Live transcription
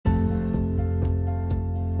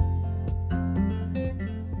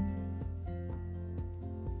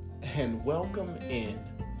and welcome in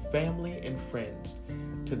family and friends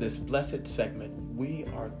to this blessed segment we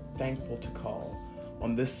are thankful to call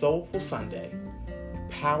on this soulful Sunday,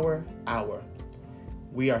 Power Hour.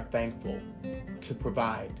 We are thankful to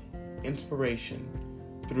provide inspiration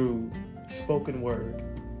through spoken word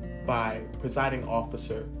by Presiding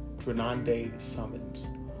Officer Drenande Summons.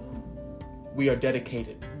 We are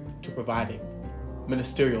dedicated to providing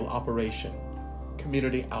ministerial operation,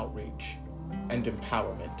 community outreach, and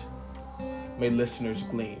empowerment. May listeners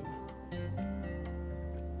glean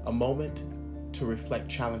a moment to reflect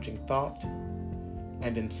challenging thought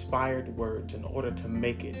and inspired words in order to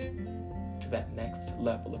make it to that next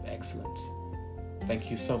level of excellence.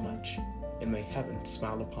 Thank you so much, and may heaven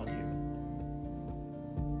smile upon you.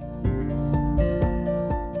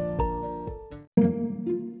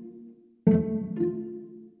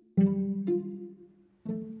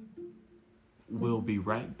 We'll be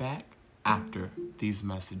right back after these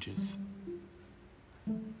messages.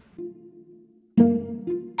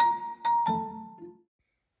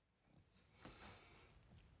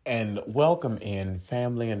 And welcome in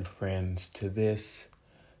family and friends to this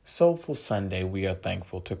soulful Sunday we are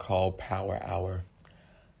thankful to call Power Hour.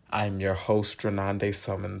 I'm your host, Drenande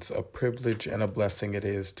Summons. A privilege and a blessing it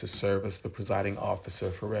is to serve as the presiding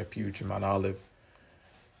officer for Refuge in Mount Olive,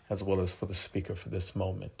 as well as for the speaker for this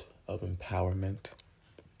moment of empowerment.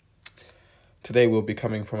 Today we'll be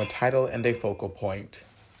coming from a title and a focal point,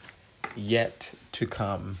 Yet to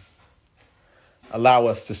Come. Allow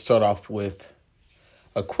us to start off with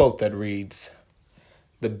a quote that reads,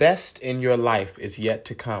 "The best in your life is yet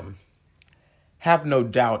to come. Have no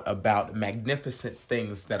doubt about magnificent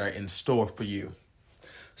things that are in store for you.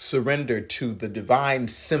 Surrender to the divine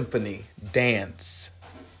symphony, dance.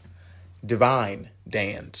 Divine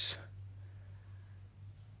dance.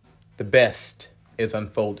 The best is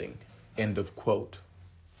unfolding." End of quote.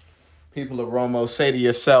 People of Romo, say to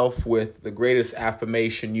yourself with the greatest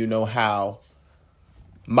affirmation you know how,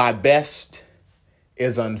 my best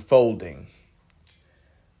is unfolding.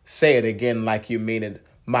 Say it again like you mean it.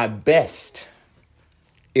 My best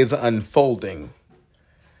is unfolding.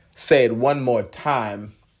 Say it one more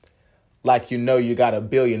time like you know you got $1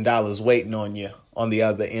 billion waiting on you on the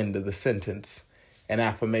other end of the sentence and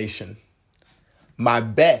affirmation. My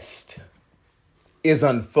best is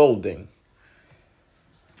unfolding.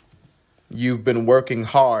 You've been working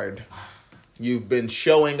hard. You've been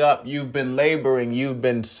showing up. You've been laboring. You've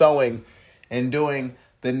been sowing and doing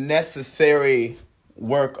the necessary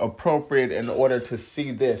work appropriate in order to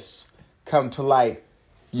see this come to light.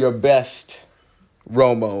 Your best,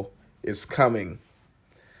 Romo, is coming.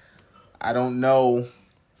 I don't know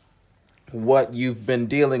what you've been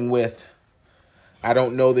dealing with. I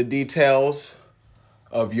don't know the details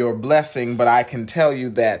of your blessing, but I can tell you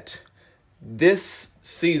that this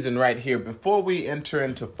season right here, before we enter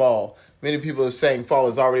into fall, many people are saying fall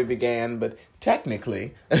has already began, but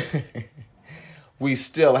technically we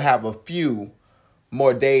still have a few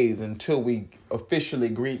more days until we officially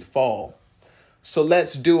greet fall. So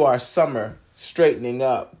let's do our summer straightening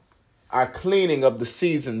up, our cleaning of the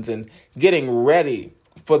seasons, and getting ready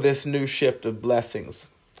for this new shift of blessings.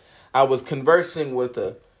 I was conversing with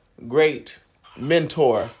a great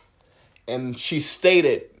mentor, and she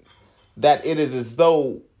stated that it is as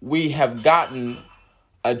though we have gotten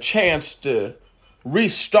a chance to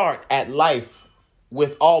restart at life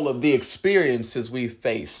with all of the experiences we've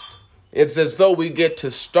faced. It's as though we get to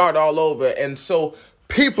start all over. And so,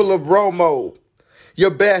 people of Romo,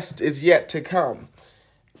 your best is yet to come.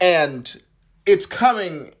 And it's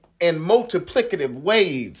coming in multiplicative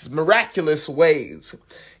ways, miraculous ways.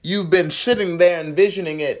 You've been sitting there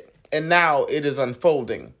envisioning it, and now it is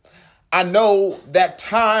unfolding. I know that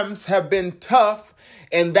times have been tough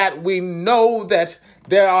and that we know that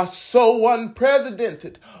they are so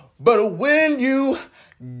unprecedented. But when you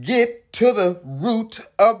get to the root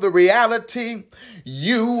of the reality,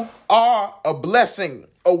 you are a blessing,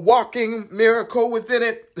 a walking miracle within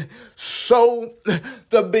it. So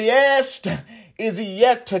the best is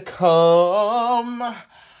yet to come.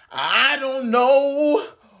 I don't know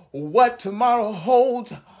what tomorrow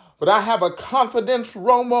holds, but I have a confidence,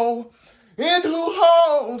 Romo, in who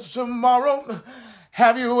holds tomorrow.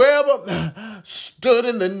 Have you ever stood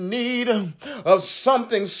in the need of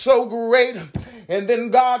something so great and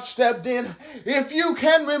then God stepped in? If you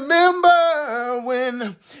can remember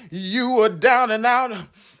when you were down and out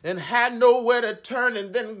and had nowhere to turn,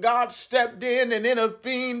 and then God stepped in and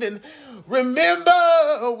intervened and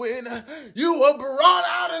Remember when you were brought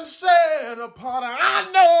out and set apart. I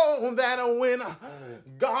know that when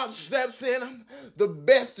God steps in, the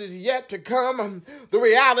best is yet to come. The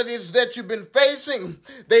realities that you've been facing,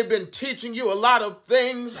 they've been teaching you a lot of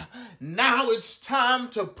things. Now it's time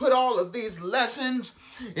to put all of these lessons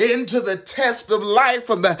into the test of life.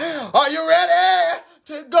 Are you ready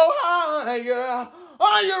to go higher?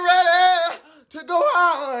 Are you ready to go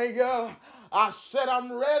higher? I said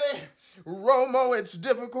I'm ready. Romo, it's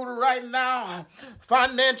difficult right now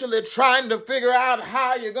financially trying to figure out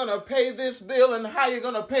how you're going to pay this bill and how you're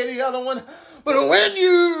going to pay the other one. But when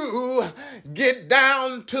you get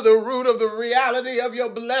down to the root of the reality of your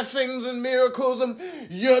blessings and miracles,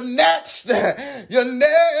 you're next in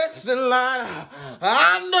line.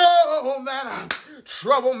 I know that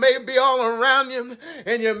trouble may be all around you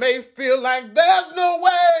and you may feel like there's no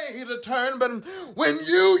way to turn, but when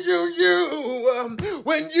you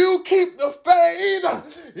keep the faith,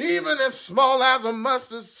 even as small as a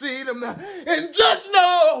mustard seed, and just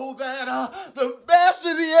know that the best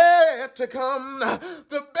is yet to come.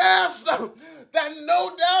 The best that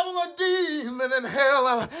no devil or demon in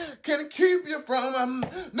hell can keep you from.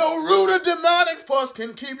 No root of demonic force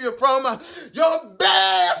can keep you from. Your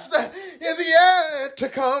best is yet to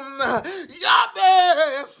come. Your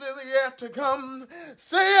best is yet to come.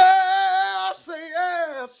 Say yeah, say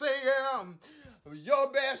yeah, say yeah.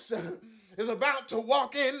 Your best is about to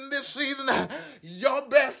walk in this season. Your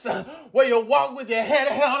best, where you walk with your head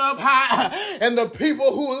held up high, and the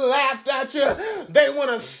people who laughed at you, they want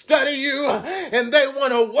to study you and they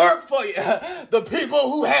want to work for you. The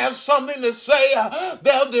people who have something to say,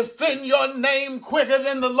 they'll defend your name quicker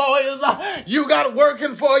than the lawyers you got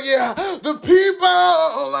working for you. The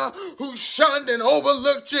people who shunned and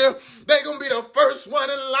overlooked you, they're going to be the first one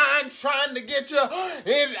in line trying to get you.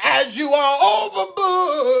 And as you are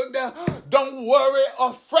overbooked, don't worry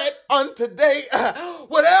or fret on today.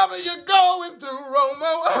 Whatever you're going through,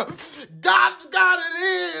 Romo, God's got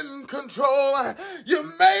it in control. You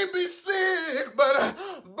may be sick, but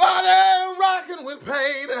body rocking with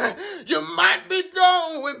pain. You might be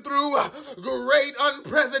going through great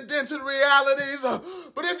unprecedented realities,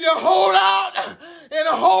 but if you hold out and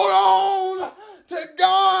hold on to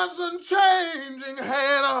God's unchanging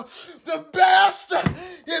hand, the best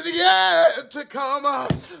is yet to come.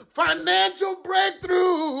 Financial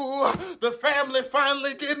breakthrough, the family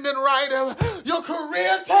finally getting it right, your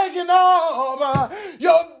career taking off,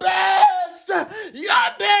 your best is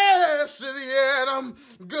yet,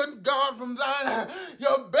 good God from Zion,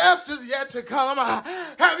 your best is yet to come.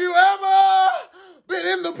 Have you ever been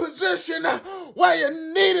in the position where you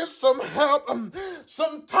needed some help,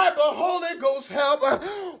 some type of Holy Ghost help,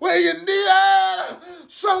 where you needed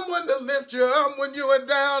someone to lift you up when you were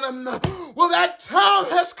down? Well, that time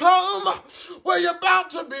has come where you're about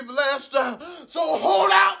to be blessed. So hold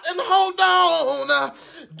out and hold on.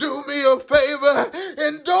 Do me a favor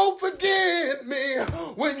and don't forget me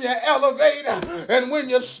when you elevate and when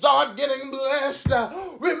you start getting blessed.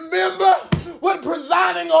 Remember what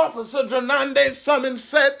presiding officer Drenande Summons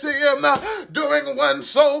said to him during one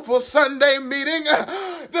Soulful Sunday meeting.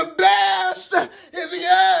 The best is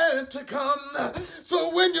yet to come.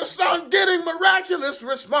 So when you start getting miraculous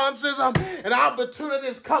responses and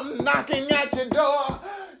opportunities come knocking at your door,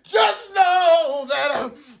 just know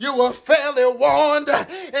that you were fairly warned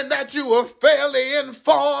and that you were fairly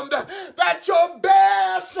informed that your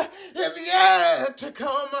best is yet to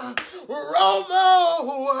come.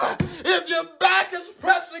 Romo, if your back is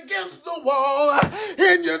pressed against the wall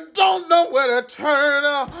and you don't know where to turn,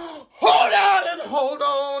 hold out and hold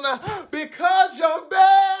on, because your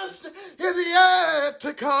best is yet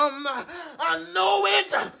to come. I know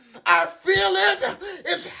it. I feel it.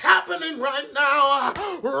 It's happening right now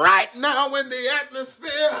in the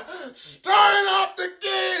atmosphere, stirring up the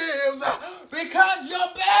gives, because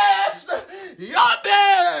your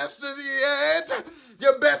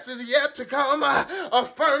best is yet to come.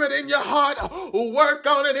 Affirm it in your heart. Work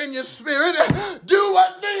on it in your spirit. Do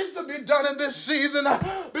what needs to be done in this season,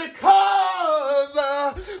 because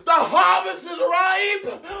the harvest is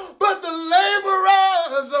ripe, but the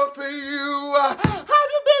laborers are few. Have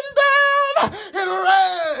you been down and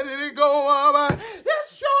ready to go up?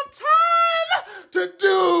 It's your time to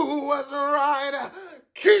do what's right.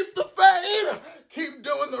 Keep the faith. Keep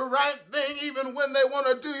doing the right thing even when they want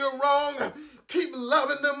to do you wrong. Keep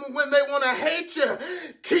loving them when they want to hate you.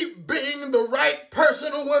 Keep being the right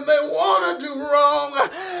person when they want to do wrong.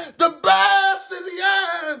 The best is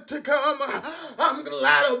yet to come. I'm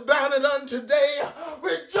glad about it on today.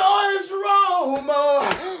 Rejoice,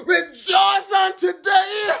 Romo. Rejoice on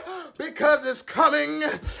today, because is coming.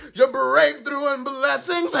 Your breakthrough and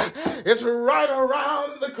blessings is right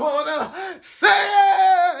around the corner. Say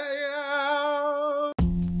yeah.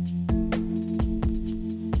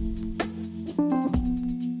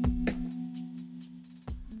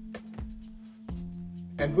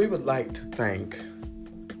 And we would like to thank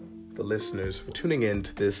the listeners for tuning in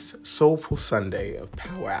to this Soulful Sunday of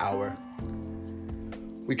Power Hour.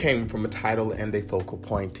 We came from a title and a focal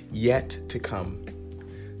point, yet to come.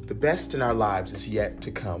 The best in our lives is yet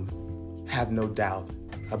to come. Have no doubt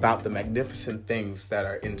about the magnificent things that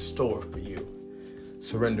are in store for you.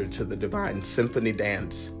 Surrender to the divine symphony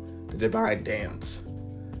dance, the divine dance.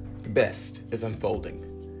 The best is unfolding.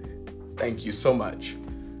 Thank you so much.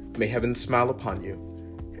 May heaven smile upon you.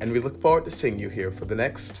 And we look forward to seeing you here for the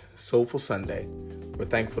next Soulful Sunday. We're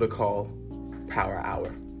thankful to call Power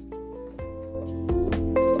Hour.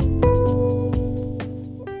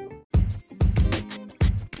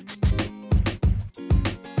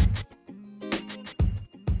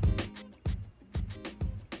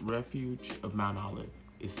 Refuge of Mount Olive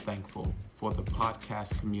is thankful for the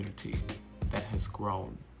podcast community that has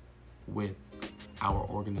grown with our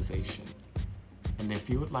organization. And if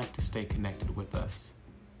you would like to stay connected with us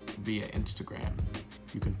via Instagram,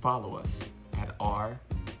 you can follow us at r.o.m.o_.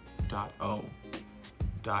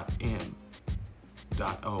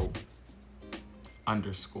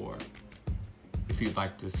 If you'd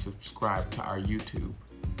like to subscribe to our YouTube,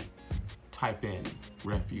 type in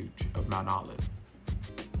Refuge of Mount Olive.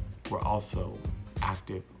 We're also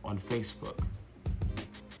active on Facebook,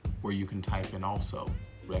 where you can type in also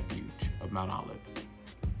Refuge of Mount Olive.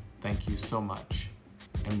 Thank you so much,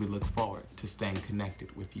 and we look forward to staying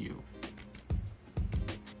connected with you.